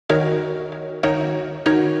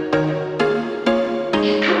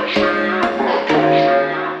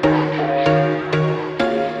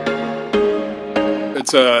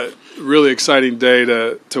It's a really exciting day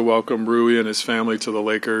to welcome Rui and his family to the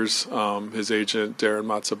Lakers. His agent, Darren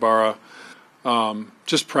Matsubara.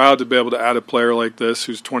 Just proud to be able to add a player like this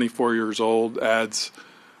who's 24 years old, adds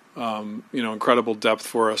incredible depth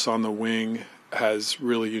for us on the wing, has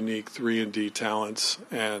really unique 3-and-D talents,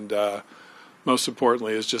 and most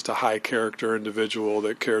importantly is just a high-character individual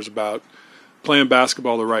that cares about playing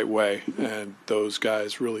basketball the right way, and those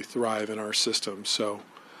guys really thrive in our system. So,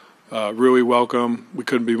 Rui, welcome. We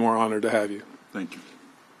couldn't be more honored to have you. Thank you.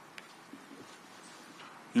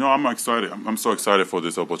 I'm excited. I'm so excited for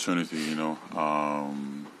this opportunity. Of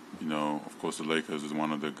course, the Lakers is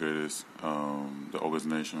one of the greatest, the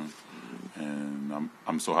organization, and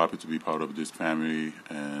I'm so happy to be part of this family,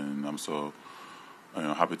 and I'm so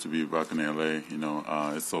happy to be back in LA.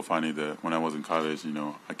 It's so funny that when I was in college,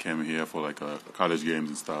 I came here for like college games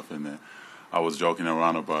and stuff, and I was joking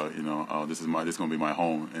around about, this is gonna be my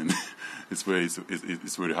home, and it's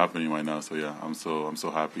really happening right now. So yeah, I'm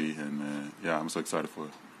so happy, and I'm so excited for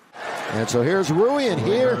it. And so here's Rui, and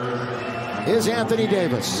here is Anthony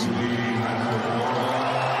Davis.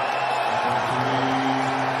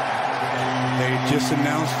 They just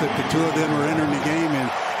announced that the two of them are entering the game,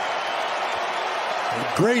 and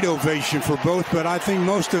a great ovation for both, but I think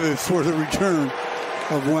most of it for the return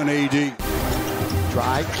of one AD.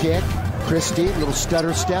 Drive kick. Christie, little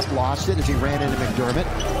stutter step, lost it as he ran into McDermott.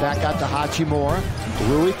 Back out to Hachimura.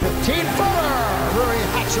 Rui, 15-footer! Rui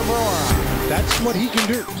Hachimura. That's what he can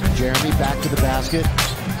do. Jeremy back to the basket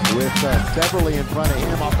with Beverly in front of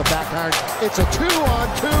him off the back iron. It's a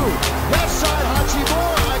 2-on-2. Left side,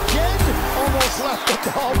 Hachimura again. Almost left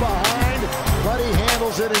the ball behind, but he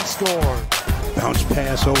handles it and scores. Bounce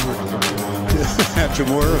pass over to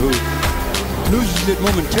Hachimura, who loses it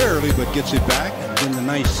momentarily but gets it back. And the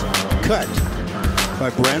nice cut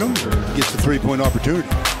by Branham gets the three-point opportunity.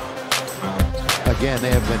 Again,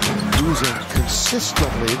 they have been losing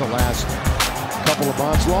consistently the last couple of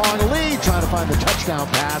months. Long lead, trying to find the touchdown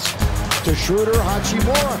pass to Schroeder.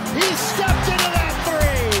 Hachimura, he stepped into that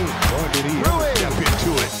three. Boy, did he step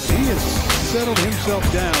into it. He has settled himself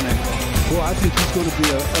down, and boy, I think he's going to be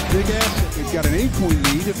a big asset. They've got an 8-point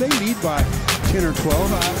lead. If they lead by 10 or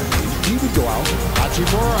 12, he would go out.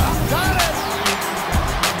 Hachimura, got it!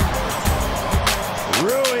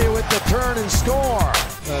 Rui with the turn and score.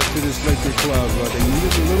 To this Laker club. They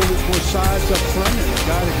needed a little bit more size up front, and a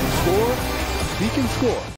guy that can score, he can score.